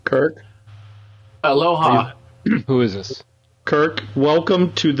Kirk? Aloha. Who is this? Kirk,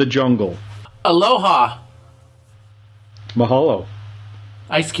 welcome to the jungle. Aloha. Mahalo.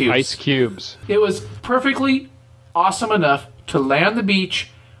 Ice cubes. Ice cubes. It was perfectly awesome enough to lay on the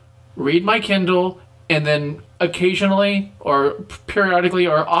beach, read my Kindle, and then occasionally or periodically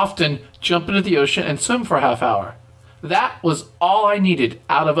or often jump into the ocean and swim for a half hour. That was all I needed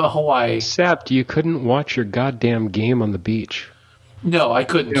out of a Hawaii. Except you couldn't watch your goddamn game on the beach. No, I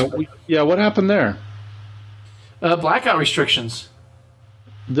couldn't. Yeah, what happened there? Blackout restrictions.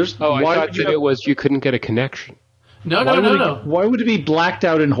 I thought that it was you couldn't get a connection. No. Why would it be blacked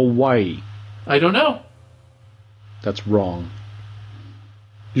out in Hawaii? I don't know. That's wrong.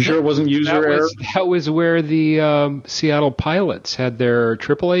 You sure it wasn't user error? That was where the Seattle Pilots had their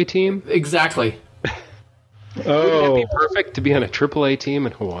AAA team. Exactly. Wouldn't it be perfect to be on a AAA team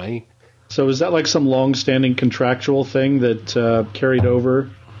in Hawaii? So is that like some long-standing contractual thing that carried over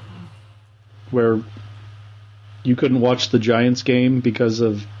where you couldn't watch the Giants game because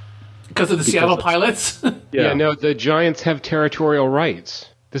of the Seattle Pilots? Yeah, no, the Giants have territorial rights.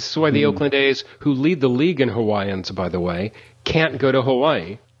 This is why the Oakland A's, who lead the league in Hawaiians, by the way, can't go to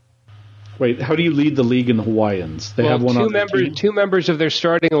Hawaii. Wait, how do you lead the league in Hawaiians? They have one on their team? Two members of their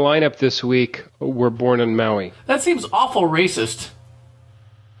starting lineup this week were born in Maui. That seems awful racist.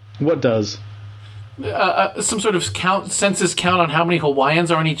 What does? Some sort of census count on how many Hawaiians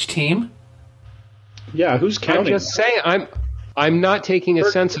are on each team? Yeah, who's counting? I'm just saying, I'm not taking a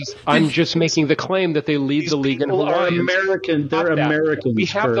census. I'm just making the claim that they lead the league in Hawaiians. American. They're Americans. We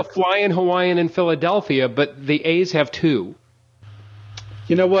have the Flying Hawaiian in Philadelphia, but the A's have two.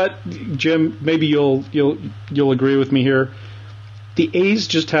 You know what, Jim? Maybe you'll agree with me here. The A's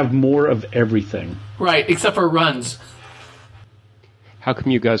just have more of everything. Right, except for runs. How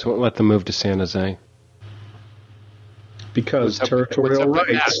come you guys won't let them move to San Jose? Because territorial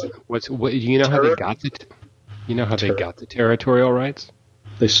rights. You know how they got the territorial rights?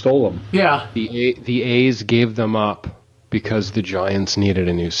 They stole them. Yeah. The A's gave them up because the Giants needed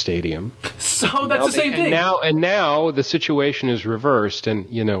a new stadium. So that's the same thing. And now the situation is reversed, and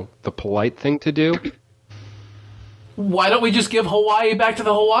the polite thing to do. Why don't we just give Hawaii back to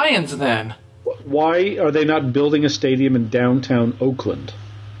the Hawaiians then? Why are they not building a stadium in downtown Oakland,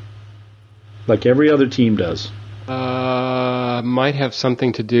 like every other team does? Might have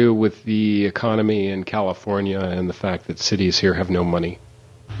something to do with the economy in California and the fact that cities here have no money.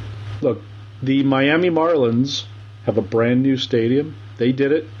 Look, the Miami Marlins have a brand new stadium. They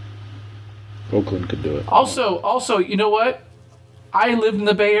did it. Oakland could do it. Also, you know what? I lived in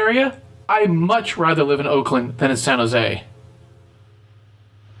the Bay Area. I'd much rather live in Oakland than in San Jose.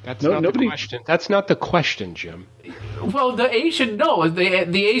 That's not the question. That's not the question, Jim. Well, the A's should know.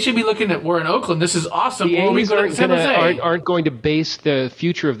 The A's should be looking at, we're in Oakland. This is awesome. The A's aren't going to base the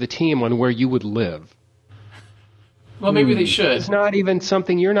future of the team on where you would live. Well, maybe they should. It's not even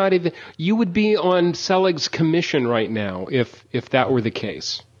something you would be on Selig's commission right now if that were the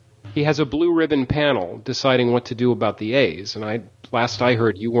case. He has a blue ribbon panel deciding what to do about the A's, and last I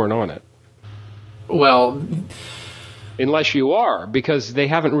heard you weren't on it. Well, unless you are, because they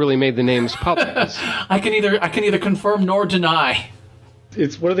haven't really made the names public. I can either confirm nor deny.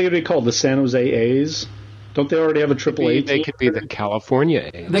 What are they going to be called? The San Jose A's? Don't they already have a AAA team? They could be the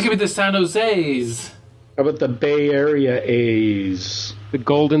California A's. They could be the San Jose's. How about the Bay Area A's? The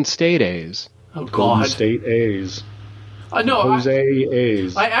Golden State A's. Oh, God. Golden State A's. No, Jose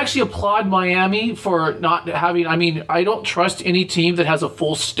A's. I actually applaud Miami for not having... I mean, I don't trust any team that has a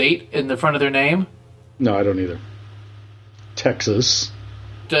full state in the front of their name. No, I don't either. Texas.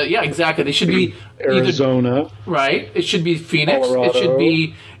 Yeah, exactly. They should be Arizona. Right. It should be Phoenix. Colorado.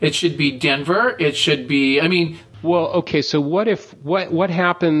 It should be Denver. It should be... I mean... Well, okay, so what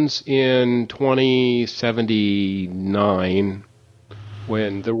happens in 2079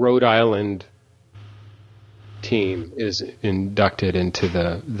 when the Rhode Island team is inducted into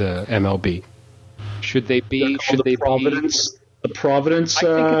the MLB? Should they be Providence? The Providence. I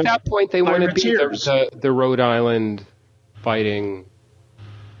think at that point they want to be the Rhode Island Fighting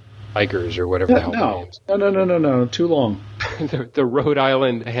Tigers or whatever the hell their names. No. Too long. the Rhode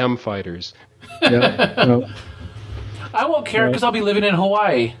Island Ham Fighters. Yeah. No. I won't care because I'll be living in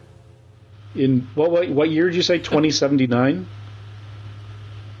Hawaii. In what year did you say? 2079?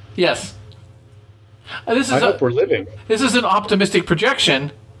 Yes. I hope we're living. This is an optimistic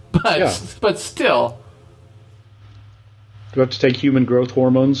projection, but still. Do we have to take human growth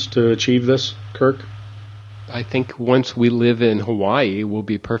hormones to achieve this, Kirk? I think once we live in Hawaii, we'll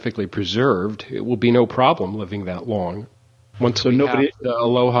be perfectly preserved. It will be no problem living that long. Once we have the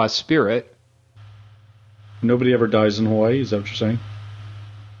aloha spirit. Nobody ever dies in Hawaii, is that what you're saying?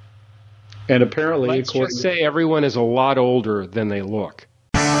 And apparently, Let's according just say everyone is a lot older than they look.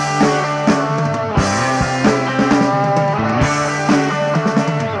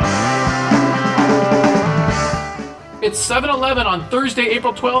 It's 7:11 on Thursday,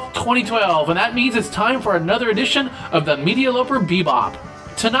 April 12th, 2012, and that means it's time for another edition of the Medialoper Bebop.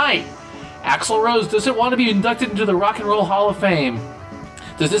 Tonight, Axl Rose doesn't want to be inducted into the Rock and Roll Hall of Fame.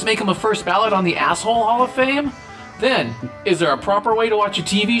 Does this make him a first ballot on the Asshole Hall of Fame? Then, is there a proper way to watch a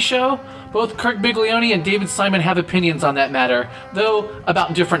TV show? Both Kirk Biglione and David Simon have opinions on that matter, though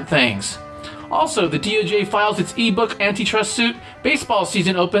about different things. Also, the DOJ files its e-book antitrust suit, baseball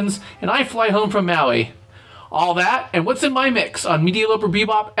season opens, and I fly home from Maui. All that, and what's in my mix on Medialoper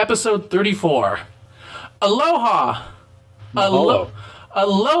Bebop, episode 34. Aloha! Aloha!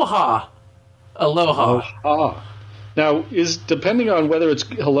 Aloha. Now, depending on whether it's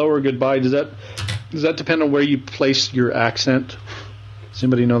hello or goodbye, does that depend on where you place your accent? Does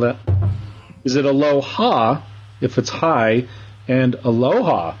anybody know that? Is it aloha if it's hi, and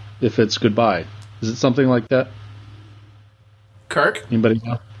aloha if it's goodbye? Is it something like that? Kirk? Anybody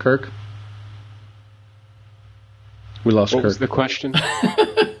know? Kirk? We lost What Kirk. was the question?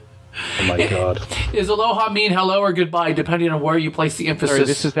 Oh my God. Is aloha mean hello or goodbye, depending on where you place the emphasis? Sorry,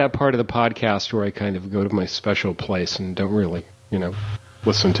 this is that part of the podcast where I kind of go to my special place and don't really,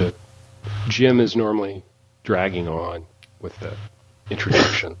 listen to. Jim is normally dragging on with the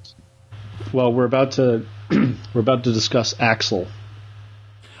introductions. Well, we're about to discuss Axl.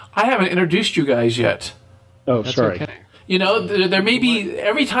 I haven't introduced you guys yet. Oh, That's sorry. okay. There may be,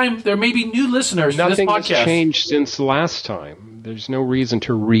 every time, there may be new listeners to this Nothing has podcast. changed since last time. There's no reason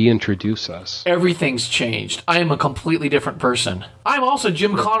to reintroduce us. Everything's changed. I am a completely different person. I'm also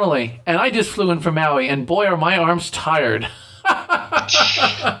Jim Connolly, and I just flew in from Maui, and boy, are my arms tired.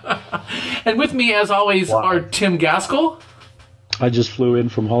 And with me, as always, are Tim Gaskell. I just flew in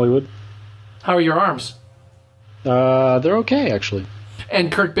from Hollywood. How are your arms? They're okay, actually.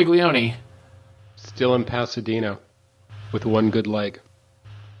 And Kirk Biglione. Still in Pasadena with one good leg.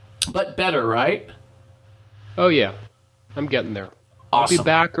 But better, right? Oh, yeah. I'm getting there. I'll Awesome. be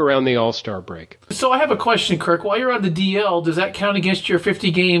back around the All-Star break. So I have a question, Kirk. While you're on the DL, does that count against your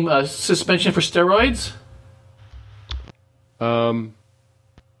 50-game suspension for steroids?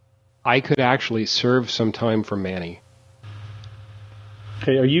 I could actually serve some time for Manny.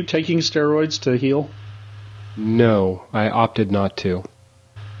 Hey, are you taking steroids to heal? No, I opted not to.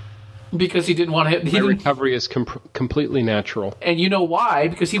 Because he didn't want to hit... My recovery is completely natural. And you know why?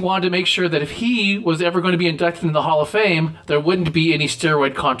 Because he wanted to make sure that if he was ever going to be inducted in the Hall of Fame, there wouldn't be any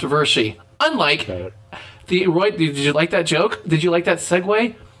steroid controversy. Unlike the Roy. Did you like that joke? Did you like that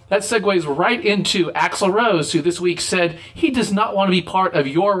segue? That segues right into Axl Rose, who this week said he does not want to be part of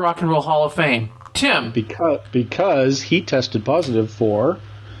your Rock and Roll Hall of Fame. Tim. Because he tested positive for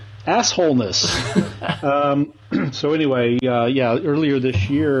assholeness. So anyway, earlier this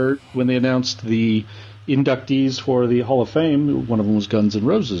year when they announced the inductees for the Hall of Fame, one of them was Guns N'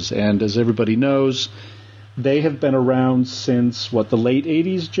 Roses, and as everybody knows, they have been around since the late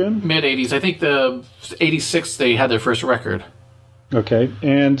 80s, Jim? Mid 80s. I think the 86 they had their first record. Okay,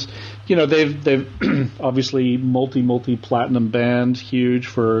 and they've obviously multi platinum band, huge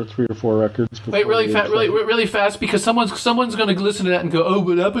for 3 or 4 records. Wait, really fast, because someone's going to listen to that and go, "Oh,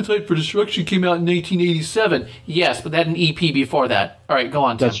 but Appetite for Destruction came out in 1987." Yes, but that had an EP before that. All right, go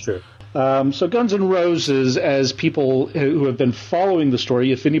on, Tim. That's true. So Guns N' Roses, as people who have been following the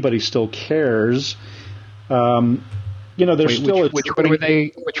story, if anybody still cares, there's still which one were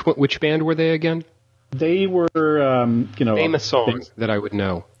they? Which band were they again? They were, famous song that I would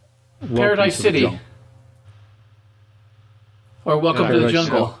know. Paradise City. Or Welcome to the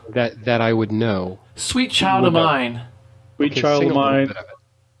Jungle. That I would know. Sweet Child of Mine. Sweet Child of Mine.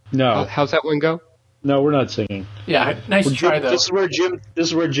 No. How's that one go? No, we're not singing. Yeah, nice try though. This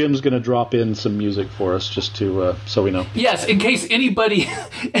is where Jim's going to drop in some music for us, just to so we know. Yes, in case anybody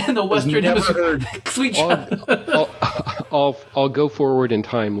in the Western Hemisphere. Sweet Child. I'll go forward in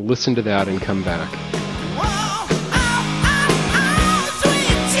time, listen to that, and come back.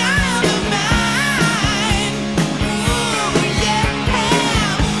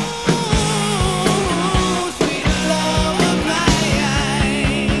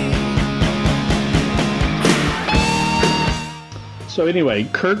 So anyway,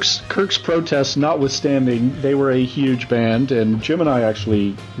 Kirk's protests notwithstanding, they were a huge band, and Jim and I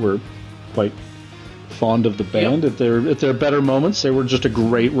actually were quite fond of the band. Yep. At their better moments, they were just a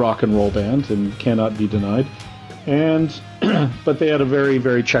great rock and roll band, and cannot be denied. And but they had a very,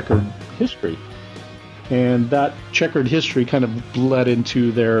 very checkered history, and that checkered history kind of bled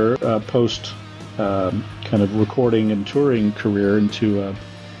into their post kind of recording and touring career into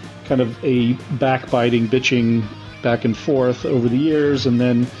kind of a backbiting, bitching back and forth over the years, and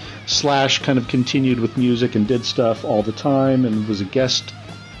then Slash kind of continued with music and did stuff all the time and was a guest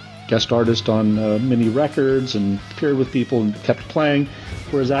artist on many records and appeared with people and kept playing,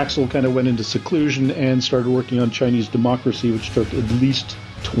 whereas Axl kind of went into seclusion and started working on Chinese Democracy, which took at least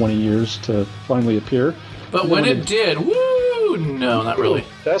 20 years to finally appear. But when it did, woo! No, not really.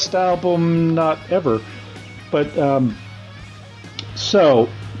 Best album, not ever. But so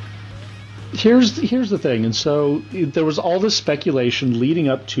here's the thing, and so there was all this speculation leading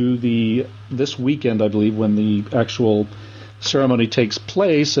up to this weekend, I believe, when the actual ceremony takes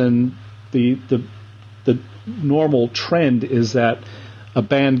place, and the normal trend is that a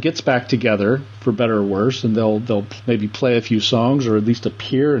band gets back together, for better or worse, and they'll maybe play a few songs or at least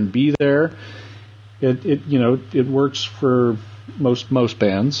appear and be there. It works for most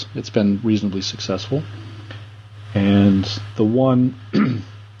bands. It's been reasonably successful. And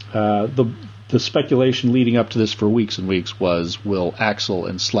the speculation leading up to this for weeks and weeks was, will Axl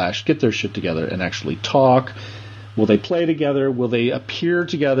and Slash get their shit together and actually talk? Will they play together? Will they appear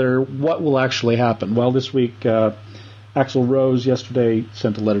together? What will actually happen? Well, this week, Axl Rose yesterday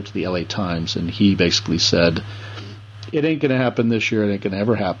sent a letter to the LA Times, and he basically said, it ain't going to happen this year. It ain't going to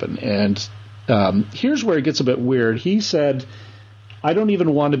ever happen. And here's where it gets a bit weird. He said, I don't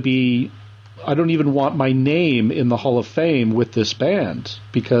even want my name in the Hall of Fame with this band,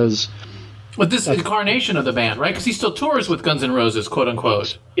 because... With this incarnation of the band, right? Because he still tours with Guns N' Roses, quote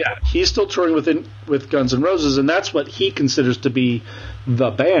unquote. Yeah, he's still touring with Guns N' Roses, and that's what he considers to be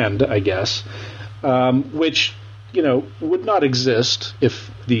the band, I guess, which, would not exist if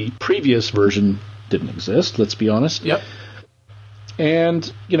the previous version didn't exist, let's be honest. Yep.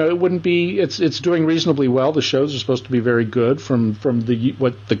 And, it wouldn't be... It's doing reasonably well. The shows are supposed to be very good from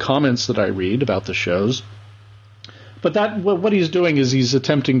the comments that I read about the shows. But what he's doing is he's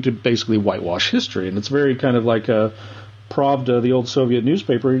attempting to basically whitewash history, and it's very kind of like a Pravda, the old Soviet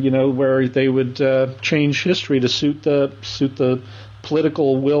newspaper, where they would change history to suit the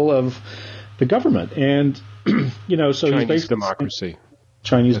political will of the government. And so Chinese democracy.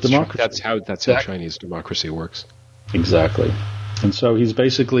 Chinese democracy. That's how Chinese democracy works. Exactly. And so he's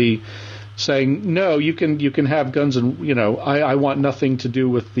basically saying, no, you can have guns, and I want nothing to do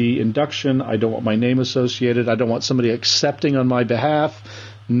with the induction. I don't want my name associated. I don't want somebody accepting on my behalf.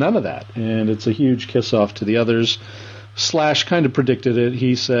 None of that. And it's a huge kiss off to the others. Slash kind of predicted it.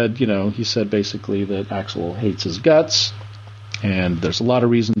 He said basically that Axl hates his guts, and there's a lot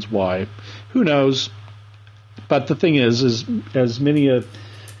of reasons why. Who knows? But the thing is as many a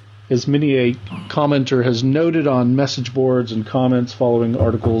commenter has noted on message boards and comments following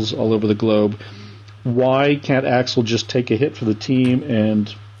articles all over the globe, why can't Axl just take a hit for the team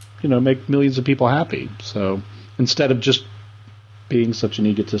and, make millions of people happy? So instead of just being such an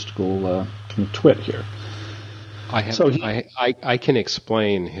egotistical kind of twit here. I can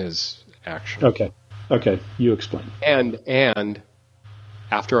explain his action. Okay, you explain. And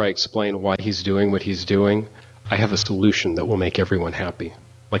after I explain why he's doing what he's doing, I have a solution that will make everyone happy.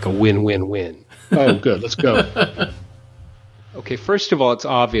 Like a win-win-win. Oh, good. Let's go. Okay, first of all, it's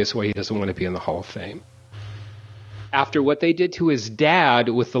obvious why he doesn't want to be in the Hall of Fame. After what they did to his dad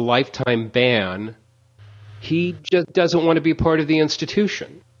with the lifetime ban, he just doesn't want to be part of the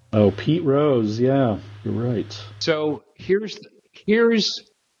institution. Oh, Pete Rose. Yeah, you're right. So here's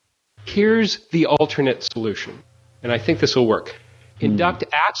the alternate solution, and I think this will work. Induct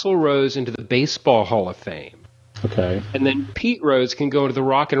Axl Rose into the Baseball Hall of Fame. Okay. And then Pete Rose can go to the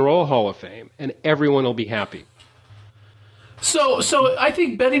Rock and Roll Hall of Fame, and everyone will be happy. So I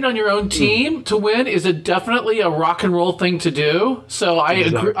think betting on your own team to win is definitely a rock and roll thing to do. So I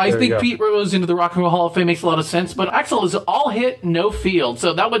agree. I think Pete Rose into the Rock and Roll Hall of Fame makes a lot of sense. But Axl is all hit, no field,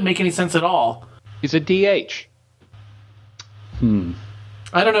 so that wouldn't make any sense at all. He's a DH.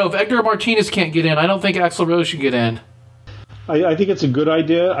 I don't know. If Edgar Martinez can't get in, I don't think Axl Rose should get in. I think it's a good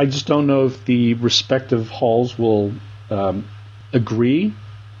idea. I just don't know if the respective halls will agree.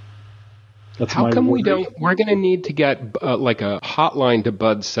 How come we don't? We're going to need to get like a hotline to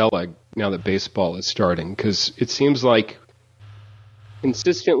Bud Selig now that baseball is starting, because it seems like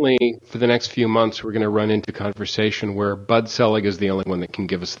consistently for the next few months we're going to run into conversation where Bud Selig is the only one that can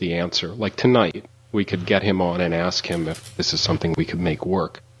give us the answer. Like tonight, we could get him on and ask him if this is something we could make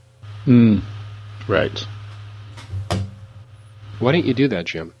work. Right. Why don't you do that,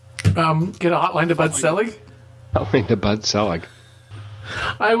 Jim? Get a hotline to Bud Selig? Hotline to Bud Selig.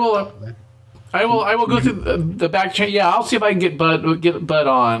 I will go through the back chain. Yeah, I'll see if I can get Bud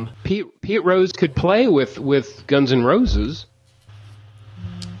on. Pete Rose could play with Guns N' Roses.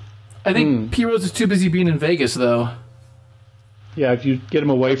 I think Pete Rose is too busy being in Vegas, though. Yeah, if you get him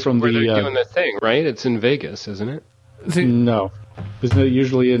away from Where the they're doing the thing, right? It's in Vegas, isn't it? no, isn't it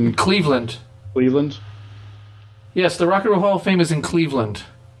usually in Cleveland. Cleveland? Yes, the Rock and Roll Hall of Fame is in Cleveland.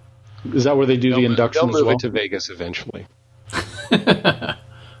 Is that where they do the induction They'll as move well? it to Vegas eventually.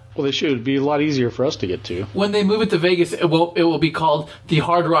 Well, they should. It'd be a lot easier for us to get to. When they move it to Vegas, it will be called the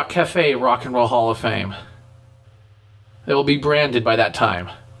Hard Rock Cafe Rock and Roll Hall of Fame. It will be branded by that time.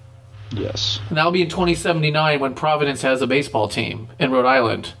 Yes. And that'll be in 2079 when Providence has a baseball team in Rhode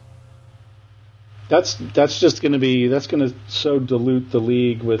Island. That's just going to so dilute the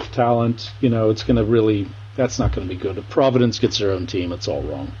league with talent. It's going to really. That's not going to be good. If Providence gets their own team, it's all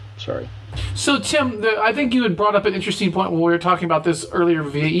wrong. Sorry. So, Tim, I think you had brought up an interesting point when we were talking about this earlier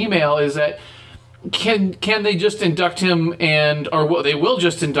via email, is that can they just induct him they will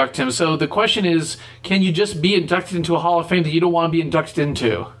just induct him. So the question is, can you just be inducted into a Hall of Fame that you don't want to be inducted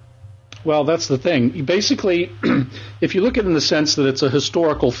into? Well, that's the thing. Basically, if you look at it in the sense that it's a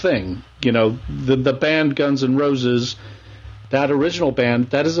historical thing, the band Guns N' Roses, that original band,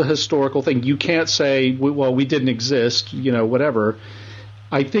 that is a historical thing. You can't say, well, we didn't exist, whatever.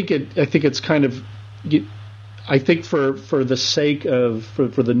 I think it's kind of, I think for the sake of for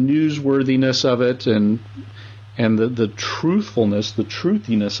the newsworthiness of it and the truthfulness, the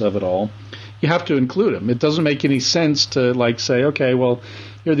truthiness of it all, you have to include them. It doesn't make any sense to say, okay, well,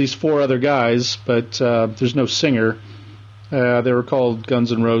 here are these four other guys, but there's no singer. They were called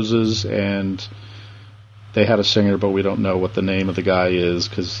Guns N' Roses, and they had a singer, but we don't know what the name of the guy is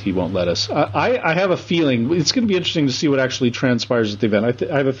because he won't let us. I have a feeling it's going to be interesting to see what actually transpires at the event.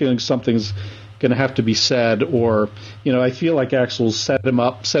 I have a feeling something's going to have to be said, or I feel like Axl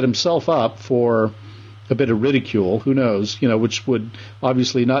set himself up for a bit of ridicule. Who knows? Which would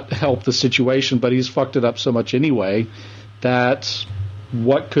obviously not help the situation, but he's fucked it up so much anyway that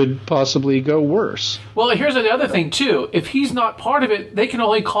what could possibly go worse? Well, here's the other thing too. If he's not part of it, they can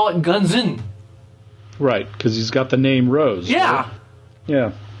only call it Guns N'. Right, because he's got the name Rose. Yeah. Right?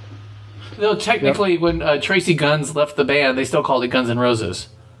 Yeah. Though technically, when Tracy Guns left the band, they still called it Guns N' Roses.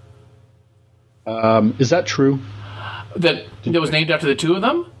 Is that true? That was named after the two of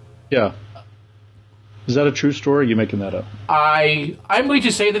them? Yeah. Is that a true story? Or are you making that up? I'm going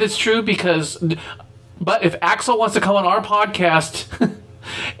to say that it's true but if Axl wants to come on our podcast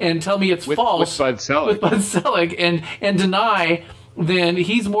and tell me it's false with Bud Selig and deny, then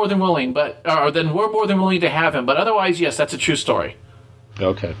he's more than willing, then we're more than willing to have him. But otherwise, yes, that's a true story.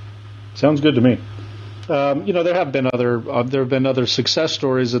 Okay, sounds good to me. There have been other success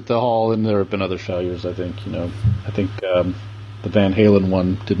stories at the Hall, and there have been other failures. I think I think the Van Halen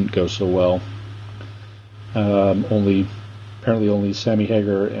one didn't go so well. Apparently only Sammy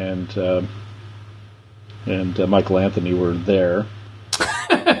Hagar and Michael Anthony were there.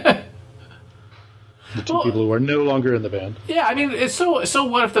 The two people who are no longer in the band. Yeah, I mean, it's so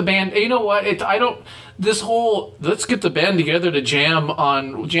what if the band, you know what, let's get the band together to jam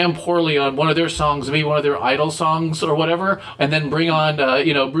poorly on one of their songs, maybe one of their Idol songs or whatever, and then bring on,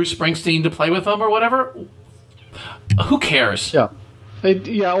 Bruce Springsteen to play with them or whatever. Who cares? Yeah.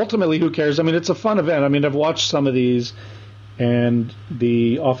 Ultimately, who cares? I mean, it's a fun event. I mean, I've watched some of these, and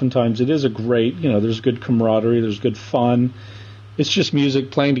oftentimes it is a great, there's good camaraderie, there's good fun. It's just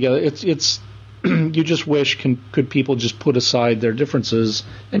music playing together. It's you just wish could people just put aside their differences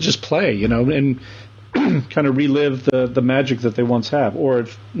and just play, and kind of relive the magic that they once have, or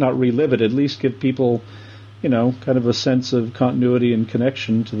if not relive it, at least give people, kind of a sense of continuity and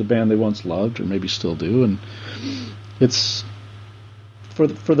connection to the band they once loved, or maybe still do. And it's for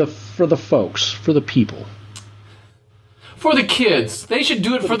the folks, for the people, for the kids. They should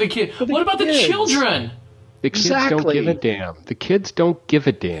do it for the kids. What about the children? The kids don't give a damn. The kids don't give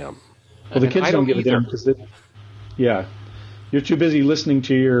a damn. Well, the kids don't give a damn because you're too busy listening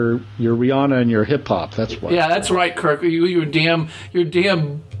to your Rihanna and your hip hop. That's why. Yeah, that's right, Kirk. Your damn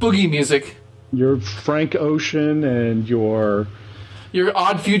boogie music. Your Frank Ocean and your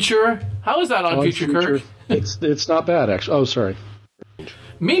Odd Future. How is that Odd Future, Kirk? It's not bad, actually. Oh, sorry.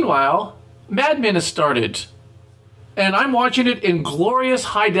 Meanwhile, Mad Men has started, and I'm watching it in glorious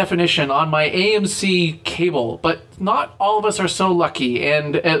high definition on my AMC cable, but not all of us are so lucky,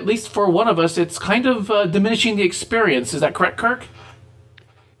 and at least for one of us, it's kind of diminishing the experience. Is that correct, Kirk?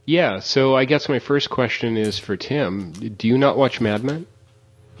 Yeah, so I guess my first question is for Tim. Do you not watch Mad Men?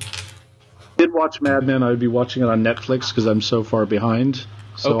 I did watch Mad Men. I would be watching it on Netflix because I'm so far behind.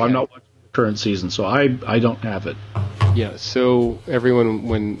 So okay. I'm not watching the current season, so I don't have it. Yeah, so everyone,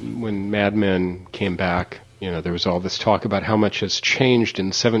 when Mad Men came back, there was all this talk about how much has changed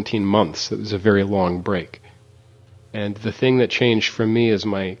in 17 months. It was a very long break. And the thing that changed for me is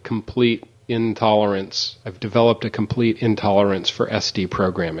my complete intolerance. I've developed a complete intolerance for SD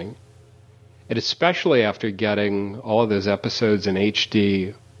programming. And especially after getting all of those episodes in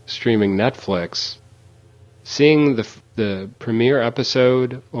HD streaming Netflix, seeing the premiere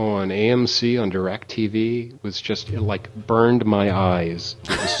episode on AMC on DirecTV was just, it like burned my eyes. It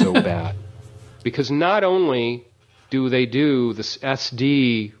was so bad. Because not only do they do this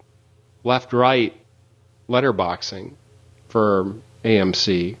SD left-right letterboxing for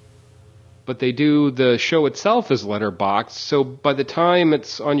AMC, but they do the show itself as letterboxed, so by the time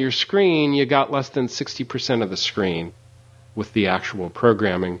it's on your screen, you got less than 60% of the screen with the actual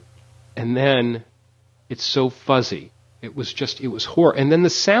programming. And then it's so fuzzy. It was horrible. And then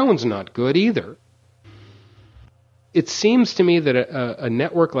the sound's not good either. It seems to me that a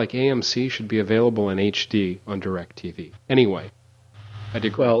network like AMC should be available in HD on DirecTV. Anyway, I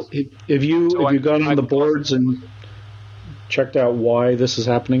digress. Well, have you gone on the boards and checked out why this is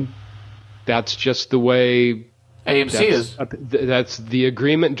happening? That's just the way AMC is. That's the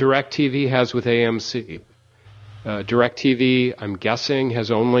agreement DirecTV has with AMC. DirecTV, I'm guessing, has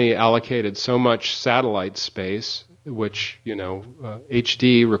only allocated so much satellite space, which,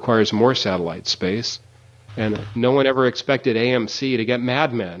 HD requires more satellite space. And no one ever expected AMC to get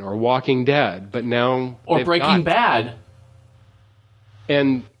Mad Men or Walking Dead, but now... Or Breaking Bad.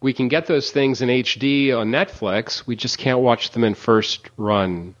 And we can get those things in HD on Netflix. We just can't watch them in first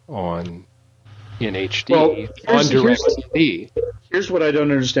run in HD on DirecTV. Here's what I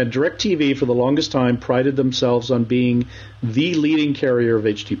don't understand. DirecTV, for the longest time, prided themselves on being the leading carrier of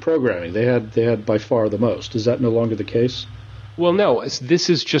HD programming. They had by far the most. Is that no longer the case? Well, no. This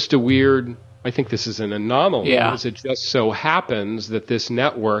is just a weird... I think this is an anomaly. Yeah. Because it just so happens that this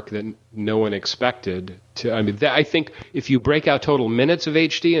network that no one expected to... I think if you break out total minutes of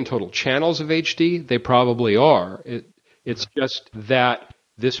HD and total channels of HD, they probably are. It's just that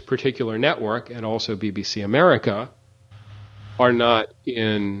this particular network and also BBC America are not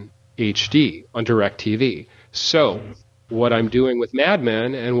in HD on DirecTV. So what I'm doing with Mad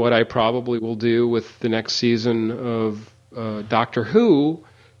Men and what I probably will do with the next season of Doctor Who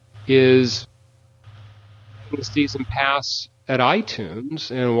is the season pass at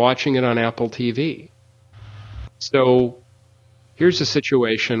iTunes and watching it on Apple TV. So here's a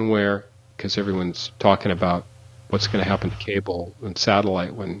situation where, because everyone's talking about what's going to happen to cable and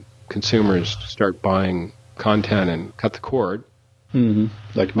satellite when consumers start buying content and cut the cord. Mm-hmm.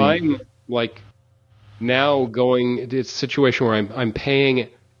 Like me. I'm like now going, it's a situation where I'm paying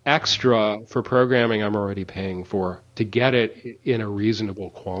extra for programming I'm already paying for to get it in a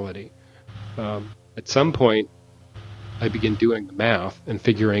reasonable quality. At some point, I begin doing the math and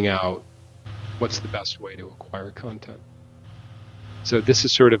figuring out what's the best way to acquire content. So this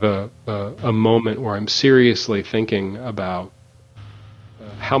is sort of a moment where I'm seriously thinking about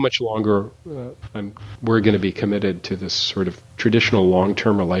how much longer we're going to be committed to this sort of traditional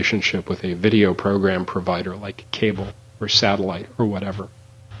long-term relationship with a video program provider like cable or satellite or whatever.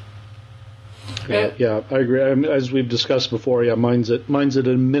 Yeah, I agree. As we've discussed before, mine's at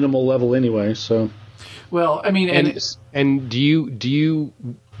a minimal level anyway. So, well, I mean, and do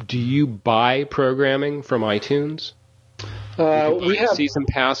you buy programming from iTunes? We have season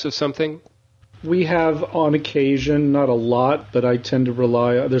pass of something. We have on occasion, not a lot, but I tend to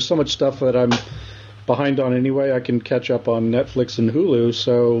rely. There's so much stuff that I'm behind on anyway. I can catch up on Netflix and Hulu,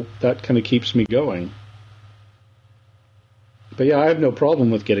 so that kind of keeps me going. But yeah, I have no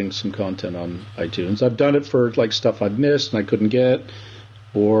problem with getting some content on iTunes. I've done it for like stuff I've missed and I couldn't get,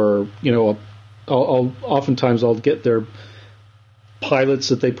 or oftentimes I'll get their pilots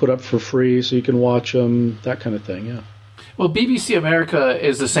that they put up for free so you can watch them, that kind of thing. Yeah. Well, BBC America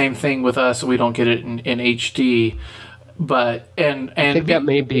is the same thing with us. We don't get it in HD, but and I think that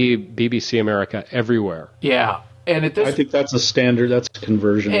may be BBC America everywhere. Yeah. And I think that's a standard. That's a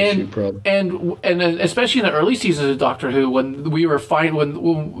conversion issue, probably. And especially in the early seasons of Doctor Who, when we were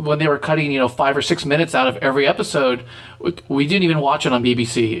when they were cutting 5 or 6 minutes out of every episode, we didn't even watch it on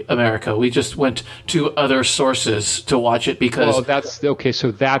BBC America. We just went to other sources to watch it because. Well, that's okay.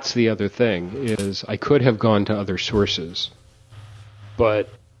 So that's the other thing is I could have gone to other sources, but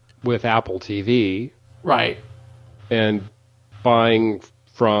with Apple TV, right, and buying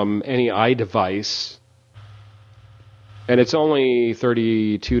from any iDevice. And it's only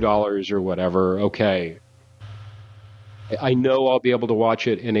 $32 or whatever. Okay. I know I'll be able to watch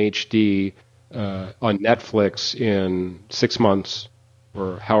it in HD on Netflix in 6 months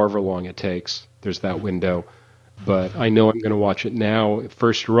or however long it takes. There's that window. But I know I'm going to watch it now.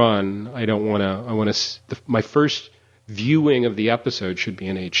 First run, I don't want to. My first viewing of the episode should be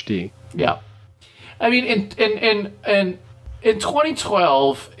in HD. Yeah. I mean, and in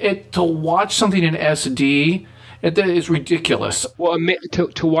 2012, to watch something in SD, it is ridiculous. Well,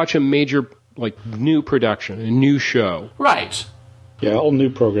 to watch a major, like, new production, a new show. Right. Yeah, all new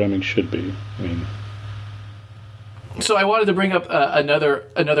programming should be. I mean, so I wanted to bring up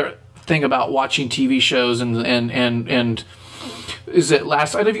another thing about watching TV shows and is it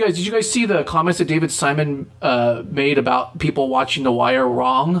last? I don't know if you guys did you guys see the comments that David Simon made about people watching The Wire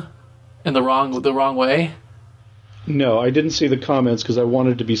wrong, in the wrong way? no, I didn't see the comments because I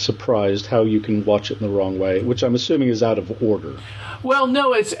wanted to be surprised how you can watch it in the wrong way, which I'm assuming is out of order. Well,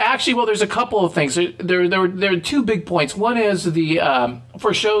 no, it's actually there's a couple of things. There are two big points. One is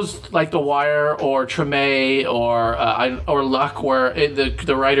for shows like The Wire or Treme or Luck, where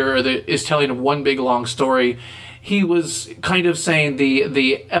the writer is telling one big long story. He was kind of saying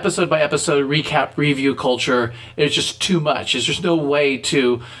the episode by episode recap review culture is just too much. There's just no way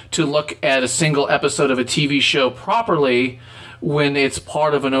to look at a single episode of a TV show properly when it's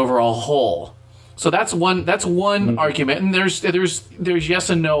part of an overall whole. So that's one argument, and there's yes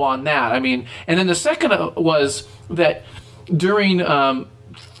and no on that. I mean, and then the second was that during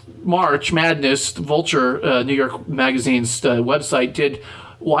March Madness, Vulture, New York Magazine's website, did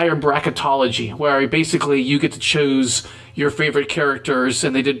Wire bracketology, where basically you get to choose your favorite characters,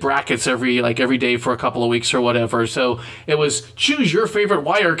 and they did brackets every day for a couple of weeks or whatever. So it was choose your favorite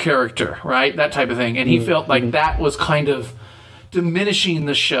Wire character, right? That type of thing. And he felt like that was kind of diminishing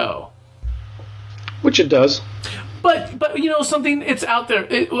the show. Which it does. But something, it's out there.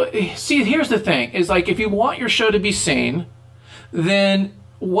 See, here's the thing, is like if you want your show to be seen, then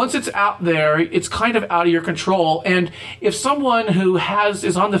once it's out there, it's kind of out of your control. And if someone who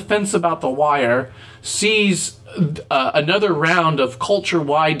is on the fence about The Wire sees another round of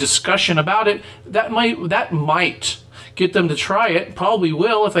culture-wide discussion about it, that might get them to try it. Probably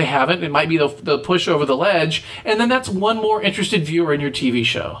will if they haven't. It might be the push over the ledge. And then that's one more interested viewer in your TV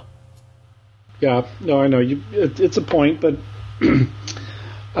show. Yeah, no, I know. It's a point, but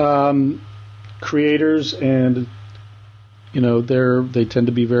creators and, they tend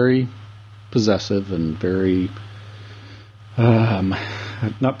to be very possessive and very,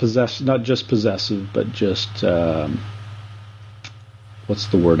 not just possessive, but just, what's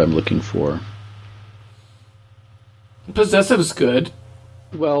the word I'm looking for? Possessive is good.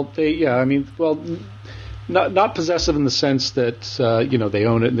 Well, Not possessive in the sense that they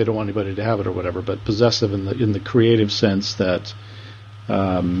own it and they don't want anybody to have it or whatever, but possessive in the creative sense that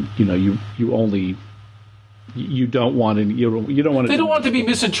you don't want it. You don't want it. They don't want it to be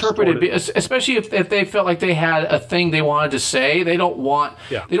misinterpreted, especially if they felt like they had a thing they wanted to say. They don't want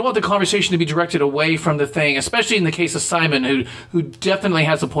the conversation to be directed away from the thing. Especially in the case of Simon, who definitely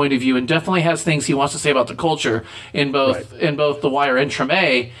has a point of view and definitely has things he wants to say about the culture in both The Wire and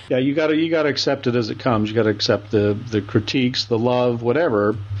Treme. Yeah, you got to accept it as it comes. You got to accept the critiques, the love,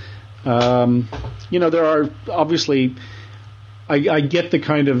 whatever. There are obviously. I get the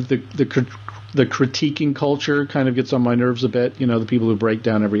kind of the critiquing culture kind of gets on my nerves a bit. The people who break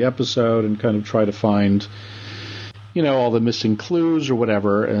down every episode and kind of try to find, all the missing clues or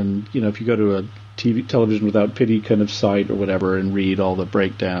whatever. And, if you go to a television without pity kind of site or whatever and read all the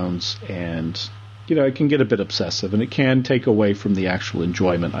breakdowns and, it can get a bit obsessive and it can take away from the actual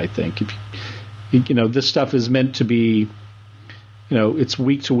enjoyment, I think. If this stuff is meant to be, it's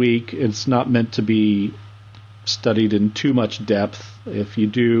week to week. It's not meant to be studied in too much depth. If you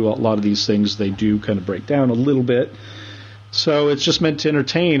do a lot of these things, they do kind of break down a little bit. So it's just meant to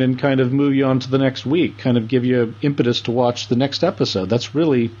entertain and kind of move you on to the next week, kind of give you impetus to watch the next episode. That's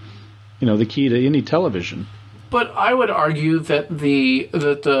really, the key to any television. But I would argue that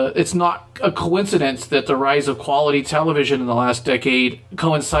it's not a coincidence that the rise of quality television in the last decade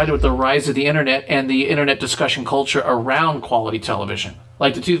coincided with the rise of the internet and the internet discussion culture around quality television.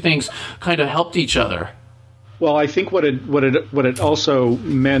 Like the two things kind of helped each other. Well, I think what it also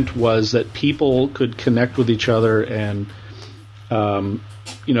meant was that people could connect with each other, and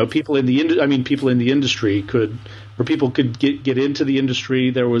people in the industry could get into the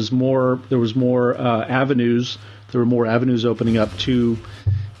industry. There was more avenues. There were more avenues opening up to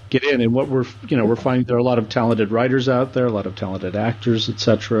get in, and what we're finding, there are a lot of talented writers out there, a lot of talented actors,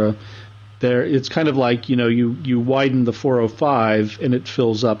 etc. It's kind of like, you widen the 405 and it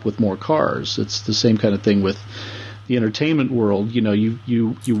fills up with more cars. It's the same kind of thing with the entertainment world.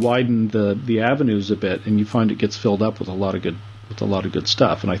 You widen the avenues a bit and you find it gets filled up with a lot of good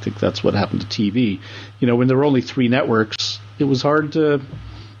stuff. And I think that's what happened to TV. When there were only 3 networks, it was hard to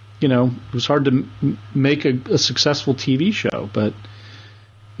make a successful TV show. But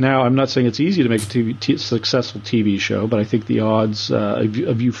now, I'm not saying it's easy to make a successful TV show, but I think the odds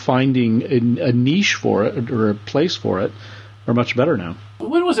of you finding a niche for it or a place for it are much better now.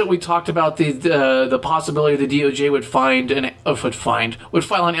 When was it we talked about the possibility the DOJ would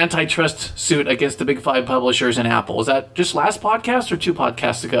file an antitrust suit against the big five publishers and Apple? Was that just last podcast or 2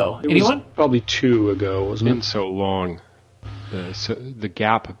 podcasts ago? Anyone? Was probably 2 ago, wasn't it? It's been so long. The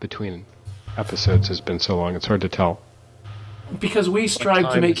gap between episodes has been so long. It's hard to tell. Because we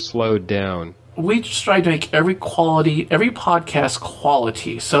strive to make slowed down. We strive to make every podcast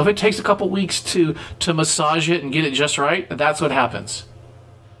quality. So if it takes a couple weeks to massage it and get it just right, that's what happens.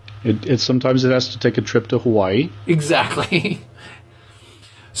 It sometimes it has to take a trip to Hawaii. Exactly.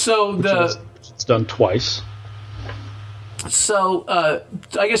 So it's done twice. So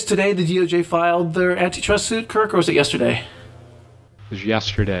I guess today the DOJ filed their antitrust suit, Kirk, or was it yesterday? It was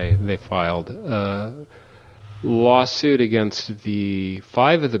yesterday they filed a lawsuit against the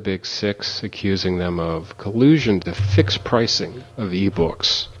 5 of the big 6, accusing them of collusion to fix pricing of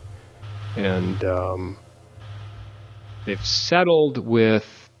ebooks. And they've settled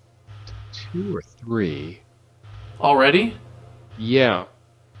with 2 or 3. Already? Yeah.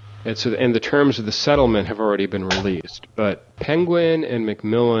 And the terms of the settlement have already been released. But Penguin and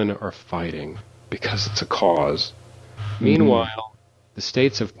Macmillan are fighting because it's a cause. Mm-hmm. Meanwhile, the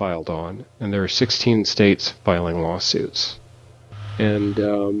states have piled on, and there are 16 states filing lawsuits. And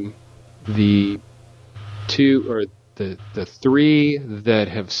the 3 that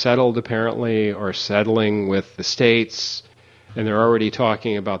have settled apparently are settling with the states, and they're already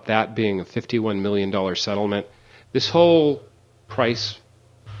talking about that being a $51 million settlement. This whole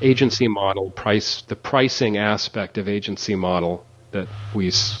agency model, the pricing aspect of agency model that we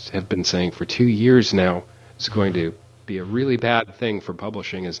have been saying for 2 years now is going to be a really bad thing for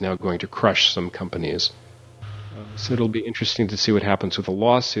publishing, is now going to crush some companies. So it'll be interesting to see what happens with the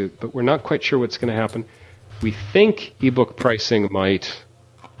lawsuit, but we're not quite sure what's going to happen. We think ebook pricing might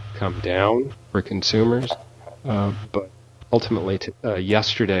come down for consumers, but ultimately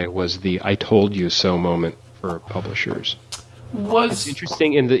yesterday was the "I told you so" moment for publishers. It's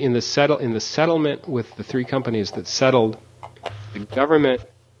interesting in the settlement with the 3 companies that settled, the government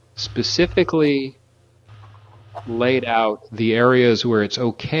specifically laid out the areas where it's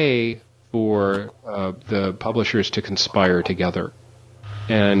okay for the publishers to conspire together.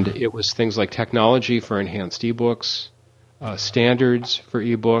 And it was things like technology for enhanced ebooks, standards for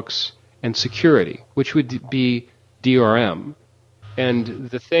ebooks, and security, which would be DRM. And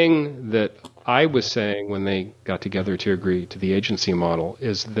the thing that I was saying when they got together to agree to the agency model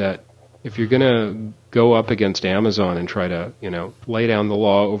is that if you're going to go up against Amazon and try to, lay down the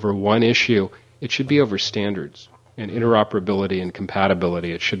law over one issue, it should be over standards and interoperability and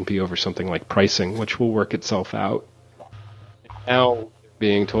compatibility. It shouldn't be over something like pricing, which will work itself out. Now they're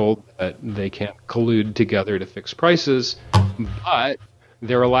being told that they can't collude together to fix prices, but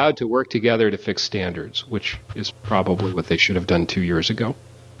they're allowed to work together to fix standards, which is probably what they should have done 2 years ago.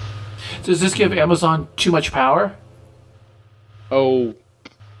 Does this give Amazon too much power? Oh,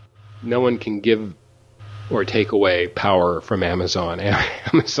 no one can give or take away power from Amazon.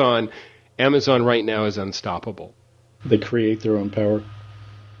 Amazon right now is unstoppable. They create their own power.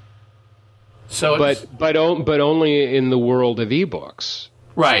 So, but only in the world of ebooks.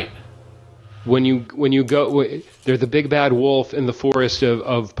 Right. When you go, they're the big bad wolf in the forest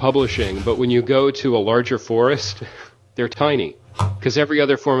of publishing. But when you go to a larger forest, they're tiny, because every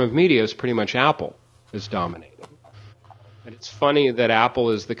other form of media is pretty much Apple is dominating. And it's funny that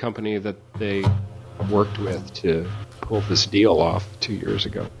Apple is the company that they worked with to pull this deal off 2 years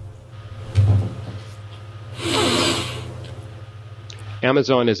ago.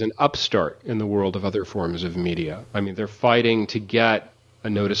 Amazon is an upstart in the world of other forms of media. I mean, they're fighting to get a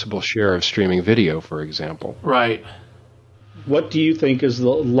noticeable share of streaming video, for example. Right. What do you think is the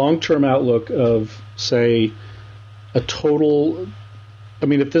long-term outlook of, say, a total? I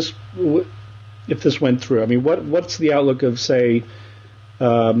mean, if this went through, I mean, what's the outlook of, say,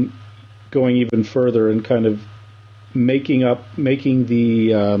 going even further and kind of making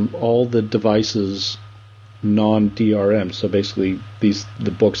the all the devices non-DRM? So basically,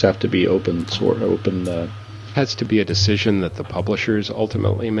 the books have to be open source, has to be a decision that the publishers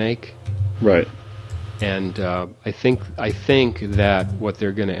ultimately make. Right. And I think that what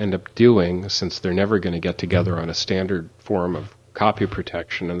they're going to end up doing, since they're never going to get together on a standard form of copy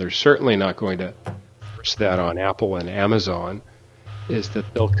protection, and they're certainly not going to force that on Apple and Amazon, is that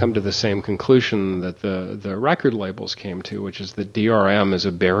they'll come to the same conclusion that the record labels came to, which is that DRM is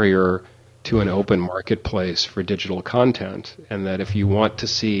a barrier to an open marketplace for digital content, and that if you want to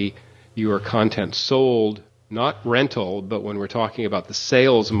see your content sold, not rental, but when we're talking about the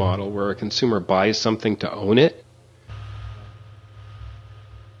sales model where a consumer buys something to own it.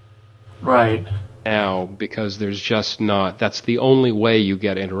 Right. now because there's just not. That's the only way you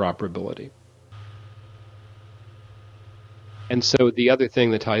get interoperability. And so the other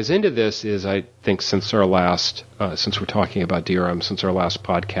thing that ties into this is, I think, since we're talking about DRM, since our last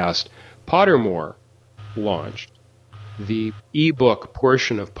podcast, Pottermore launched. The ebook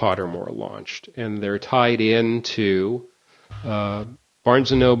portion of Pottermore launched, and they're tied into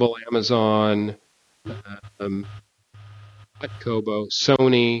Barnes & Noble, Amazon, Kobo,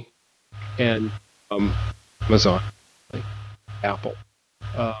 Sony, and Amazon, Apple.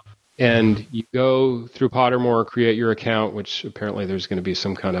 And you go through Pottermore, create your account, which apparently there's going to be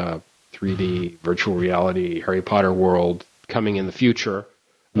some kind of 3D virtual reality Harry Potter world coming in the future.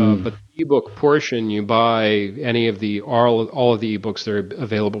 But the ebook portion, you buy any of all of the ebooks that are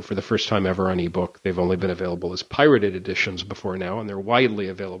available for the first time ever on ebook. They've only been available as pirated editions before now, and they're widely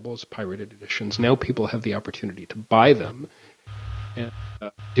available as pirated editions. Now people have the opportunity to buy them, and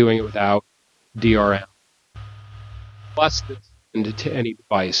doing it without DRM. Plus, to any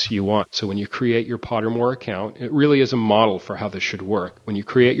device you want. So when you create your Pottermore account, it really is a model for how this should work. When you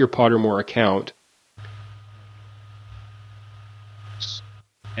create your Pottermore account,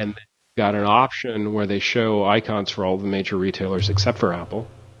 and then you've got an option where they show icons for all the major retailers except for Apple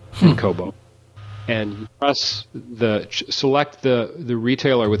and Kobo, and you select the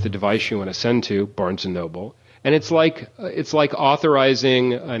retailer with the device you want to send to, Barnes & Noble. And it's like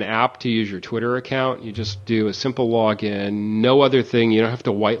authorizing an app to use your Twitter account. You just do a simple login, no other thing. You don't have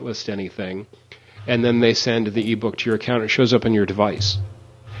to whitelist anything. And then they send the ebook to your account. It shows up on your device.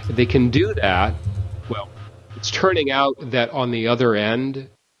 They can do that. Well, it's turning out that on the other end,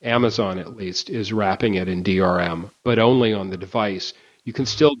 Amazon at least, is wrapping it in DRM, but only on the device. You can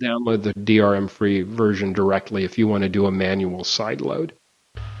still download the DRM-free version directly if you want to do a manual sideload.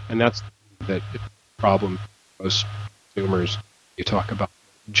 And that's the problem. Most consumers, you talk about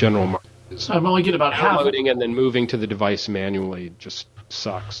general market. I'm only getting about half. Downloading and then moving to the device manually just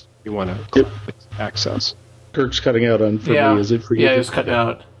sucks. You want to click access. Kirk's cutting out for me. Is it for you? Yeah, it's cutting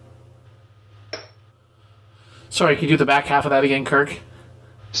out. Sorry, can you do the back half of that again, Kirk?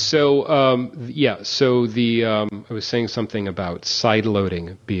 So, I was saying something about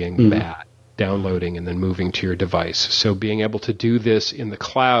sideloading being bad. Downloading and then moving to your device. So being able to do this in the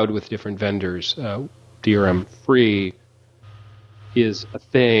cloud with different vendors, DRM free, is a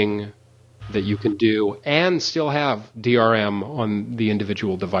thing that you can do and still have DRM on the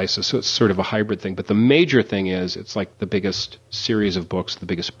individual devices. So it's sort of a hybrid thing. But the major thing is it's like the biggest series of books, the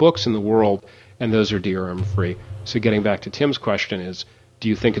biggest books in the world, and those are DRM free. So getting back to Tim's question is, do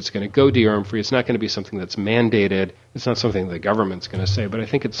you think it's going to go DRM free? It's not going to be something that's mandated. It's not something the government's going to say, but I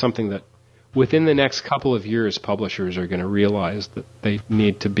think it's something that within the next couple of years, publishers are going to realize that they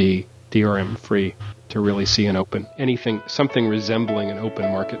need to be DRM free to really see something resembling an open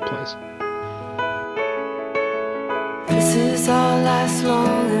marketplace. This is our last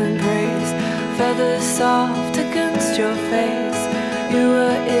long embrace, feathers soft against your face. You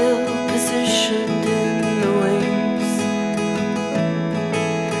were ill-positioned in the wings,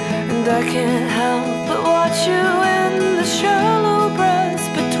 and I can't help but watch you in the shallow breaths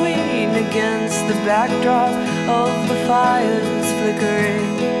between, against the backdrop of the fires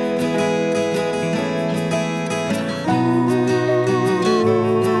flickering.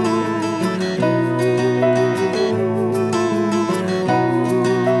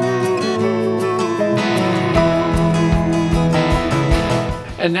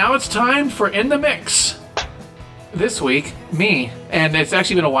 And now it's time for In the Mix. This week, me. And it's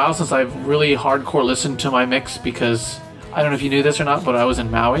actually been a while since I've really hardcore listened to my mix because I don't know if you knew this or not, but I was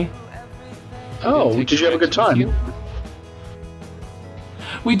in Maui. Oh, did you have a good time?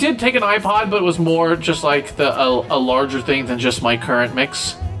 We did take an iPod, but it was more just like a larger thing than just my current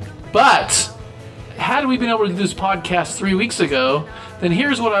mix. But had we been able to do this podcast 3 weeks ago, then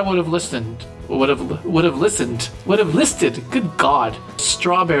here's what I would have listened. Would have listed. Good God.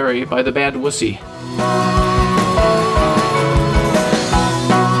 Strawberry by the band Wussy.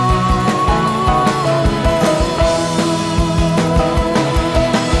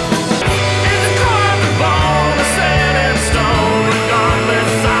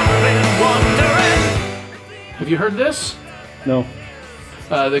 Have you heard this? No.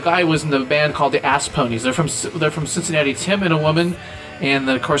 The guy was in the band called the Ass Ponies. They're from Cincinnati. Tim and a woman, and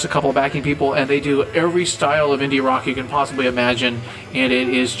then, of course, a couple of backing people, and they do every style of indie rock you can possibly imagine, and it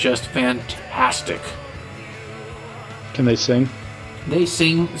is just fantastic. Can they sing? They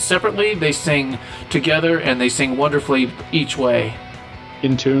sing separately, they sing together, and they sing wonderfully each way.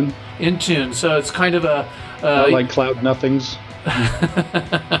 In tune? In tune. So it's kind of Not like Cloud Nothings?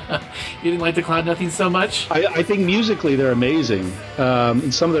 You didn't like the Cloud Nothing so much? I think musically they're amazing.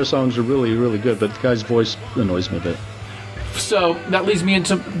 And some of their songs are really, really good, but the guy's voice annoys me a bit. So that leads me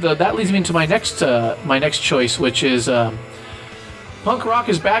into my next choice, which is punk rock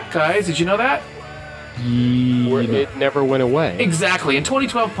is back, guys. Did you know that? It never went away. Exactly. In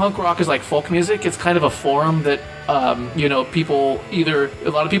 2012, punk rock is like folk music. It's kind of a form that people a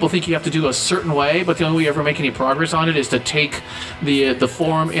lot of people think you have to do a certain way, but the only way you ever make any progress on it is to take the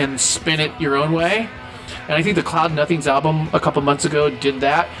form and spin it your own way. And I think the Cloud Nothings album a couple months ago did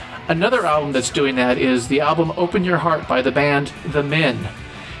that. Another album that's doing that is the album Open Your Heart by the band The Men.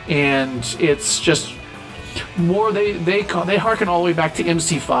 And it's just more, they harken all the way back to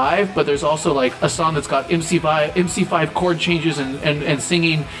MC5, but there's also like a song that's got MC5 chord changes and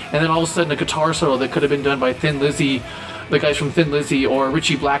singing, and then all of a sudden a guitar solo that could have been done by Thin Lizzy, the guys from Thin Lizzy, or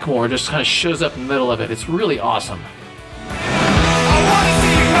Richie Blackmore just kind of shows up in the middle of it. It's really awesome.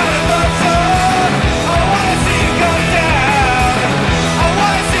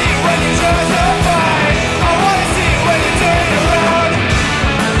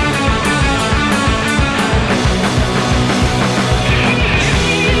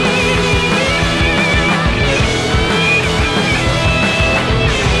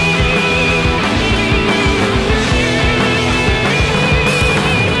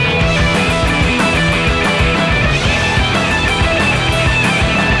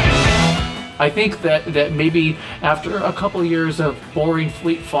 I think that maybe after a couple of years of boring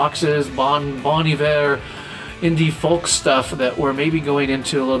Fleet Foxes, Bon Iver, indie folk stuff, that we're maybe going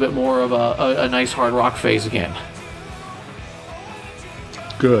into a little bit more of a nice hard rock phase again.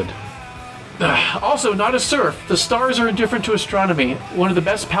 Good. Also, Not a Surf. The stars are indifferent to astronomy. One of the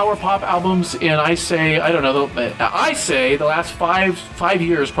best power pop albums in, I say the last five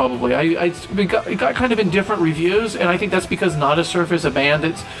years probably. It got kind of indifferent reviews, and I think that's because Not a Surf is a band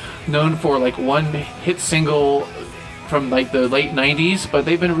that's known for like one hit single from like the late 90s, but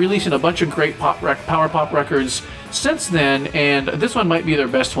they've been releasing a bunch of great power pop records since then, and this one might be their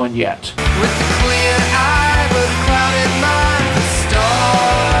best one yet. With the clear eye but clouded mind, the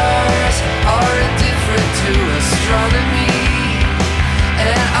stars are indifferent to astronomy,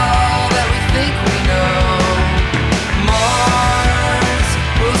 and all that we think we know. Mars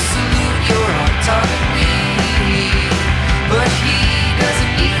will salute your autonomy, but he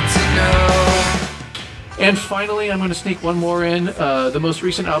doesn't need to know. And finally, I'm going to sneak one more in. The most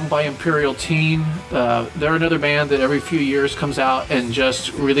recent album by Imperial Teen. They're another band that every few years comes out and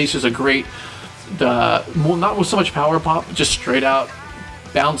just releases a great, not with so much power pop, just straight out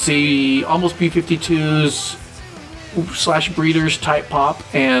bouncy, almost B-52s / Breeders type pop.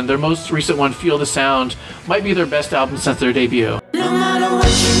 And their most recent one, Feel the Sound, might be their best album since their debut. No matter what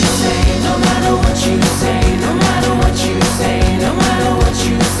you say, no matter what you say, no matter what you say, no matter what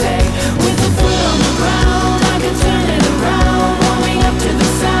you say, with a foot on the ground, I can turn it around, warming up to the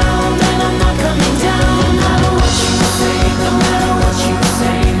sound, and I'm not coming down. No matter what you say, no matter what you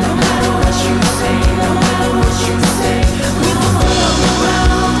say, no matter what you say, no matter what you say, with a foot on the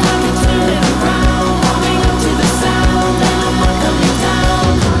ground, I can turn it around, warming up to the sound, and I'm not coming down.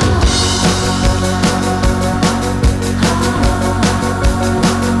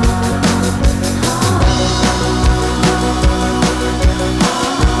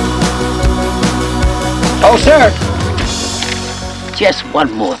 Oh, sir. Just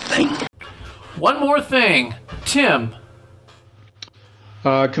one more thing. One more thing. Tim.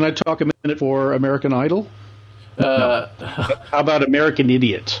 Can I talk a minute for American Idol? No. How about American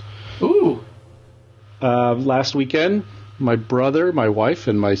Idiot? Ooh. Last weekend, my brother, my wife,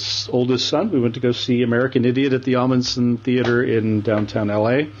 and my oldest son, we went to go see American Idiot at the Amundsen Theater in downtown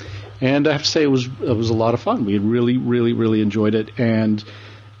LA. And I have to say it was a lot of fun. We really, really, really enjoyed it. And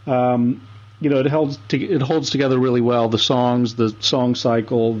it holds together really well. The songs, the song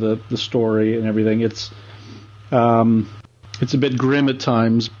cycle, the story, and everything. It's a bit grim at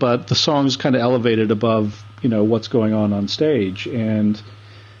times, but the songs kind of elevated above what's going on stage. And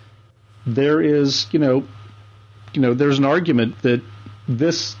there is there's an argument that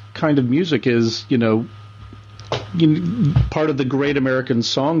this kind of music is part of the great American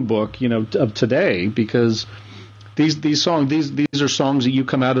songbook of today, because These songs, these are songs that you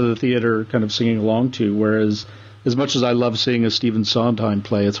come out of the theater kind of singing along to. Whereas, as much as I love seeing a Stephen Sondheim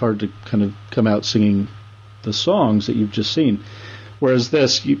play, it's hard to kind of come out singing the songs that you've just seen. Whereas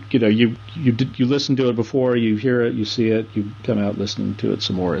this, you listen to it before, you hear it, you see it, you come out listening to it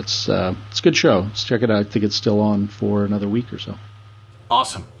some more. It's a good show. Let's check it out. I think it's still on for another week or so.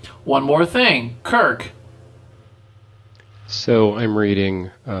 Awesome. One more thing, Kirk. So I'm reading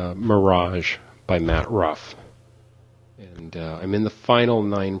Mirage by Matt Ruff. And I'm in the final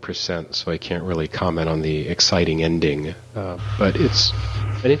 9%, so I can't really comment on the exciting ending. But it's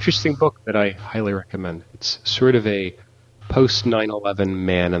an interesting book that I highly recommend. It's sort of a post-9/11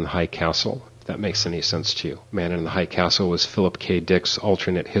 Man in the High Castle, if that makes any sense to you. Man in the High Castle was Philip K. Dick's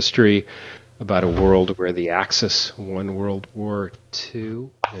alternate history about a world where the Axis won World War II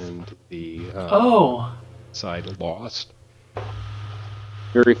and the side lost.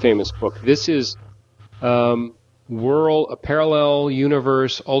 Very famous book. This is a parallel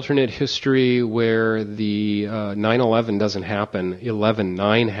universe, alternate history where the 9/11 doesn't happen,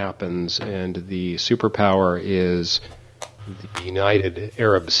 11/9 happens, and the superpower is the United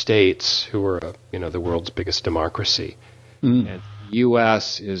Arab States, who are the world's biggest democracy. And the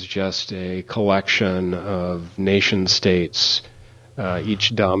U.S. is just a collection of nation states,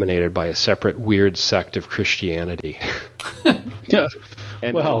 each dominated by a separate weird sect of Christianity. Yeah.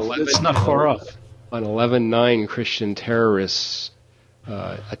 And well, it's not far off. On 11/9, Christian terrorists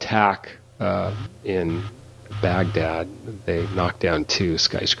attack in Baghdad. They knock down 2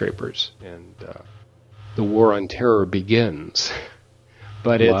 skyscrapers, and the war on terror begins.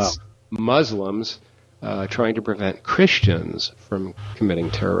 But it's Muslims trying to prevent Christians from committing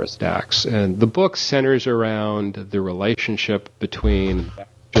terrorist acts. And the book centers around the relationship between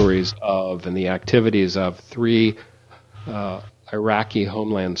stories of and the activities of 3 Iraqi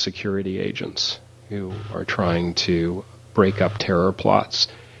Homeland Security agents who are trying to break up terror plots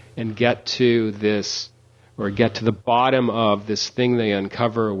and get to the bottom of this thing they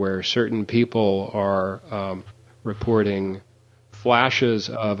uncover where certain people are reporting flashes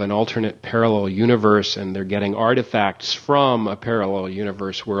of an alternate parallel universe, and they're getting artifacts from a parallel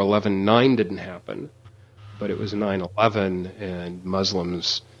universe where 11/9 didn't happen, but it was 9/11, and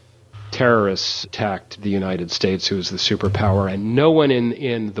Muslims, terrorists attacked the United States, who is the superpower, and no one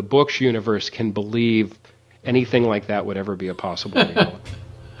in the book's universe can believe anything like that would ever be a possible reality.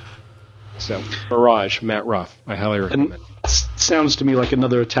 So, Mirage, Matt Ruff, I highly recommend. Sounds to me like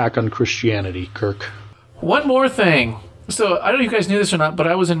another attack on Christianity, Kirk. One more thing. So, I don't know if you guys knew this or not, but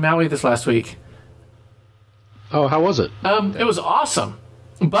I was in Maui this last week. Oh, how was it? It was awesome.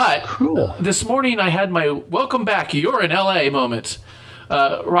 But Cool. This morning I had my welcome back, you're in LA moment.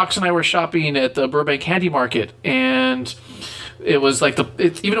 Rox and I were shopping at the Burbank Handy Market, and it was like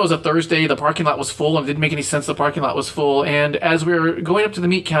even though it was a Thursday, the parking lot was full, and it didn't make any sense. The parking lot was full, and as we were going up to the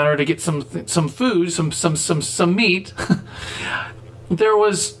meat counter to get some food, some meat, there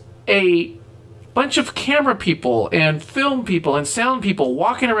was a bunch of camera people and film people and sound people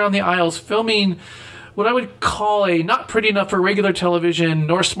walking around the aisles filming what I would call a not pretty enough for regular television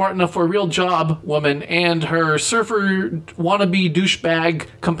nor smart enough for a real job woman and her surfer wannabe douchebag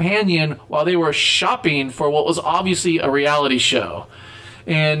companion while they were shopping for what was obviously a reality show.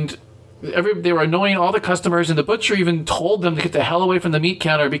 And they were annoying all the customers, and the butcher even told them to get the hell away from the meat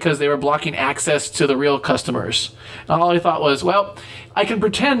counter because they were blocking access to the real customers. And all I thought was, well, I can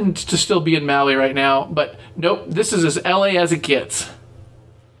pretend to still be in Maui right now, but nope, this is as LA as it gets.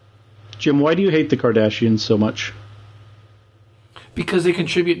 Jim, why do you hate the Kardashians so much? Because they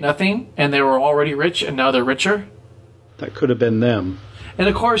contribute nothing, and they were already rich, and now they're richer. That could have been them. And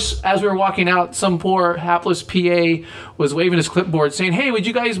of course, as we were walking out, some poor hapless PA was waving his clipboard saying, hey, would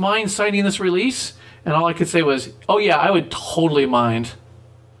you guys mind signing this release? And all I could say was, oh yeah, I would totally mind.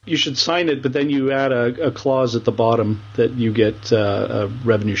 You should sign it, but then you add a clause at the bottom that you get a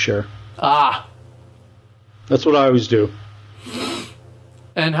revenue share. Ah. That's what I always do.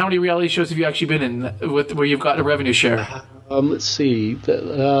 And how many reality shows have you actually been in where you've got a revenue share? Let's see.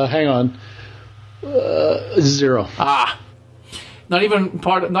 Hang on. 0. Ah. Not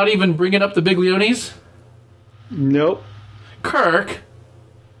even bringing up the Big Leonis? Nope. Kirk.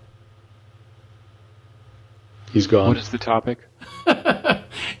 He's gone. What is the topic?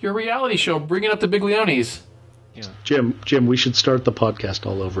 Your reality show, bringing up the Big Leonis. Yeah. Jim, we should start the podcast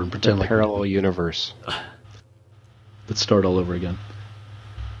all over and pretend like parallel universe. Let's start all over again.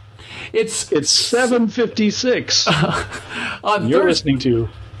 It's 7:56. On You're Thursday. listening to.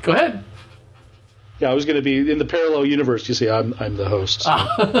 Go ahead. Yeah, I was going to be in the parallel universe. You see, I'm the host.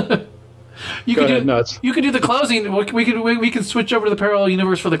 So. You Go can ahead, nuts. You can do the closing. We can switch over to the parallel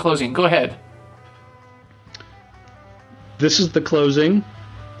universe for the closing. Go ahead. This is the closing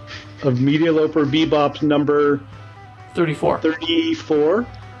of Media Loper Bebop number 34. 34.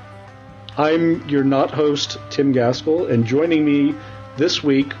 I'm your not host, Tim Gaskell, and joining me this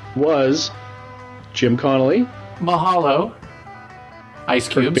week was Jim Connolly. Mahalo. Ice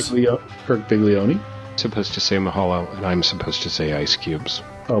cubes. Kirk Biglione. Supposed to say mahalo, and I'm supposed to say ice cubes.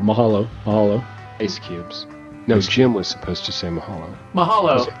 Oh, mahalo. Ice cubes. No, Jim was supposed to say mahalo.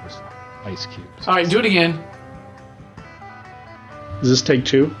 Mahalo. Ice cubes. All right, do it again. Is this take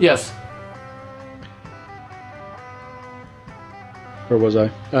 2? Yes. Or was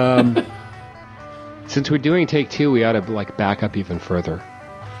I? Since we're doing take 2, we ought to back up even further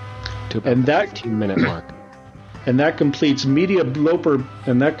to about And the that- 15-minute mark. And that completes Media Loper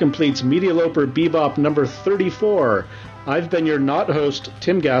Bebop number 34. I've been your not host,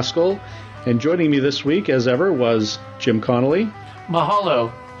 Tim Gaskell, and joining me this week, as ever, was Jim Connolly.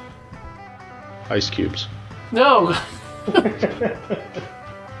 Mahalo. Ice cubes. No.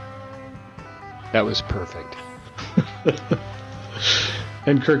 That was perfect.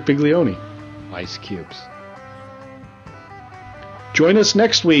 And Kirk Biglione. Ice cubes. Join us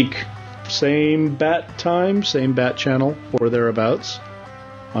next week. Same bat time, same bat channel, or thereabouts,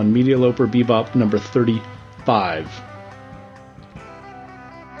 on Media Loper Bebop number 35.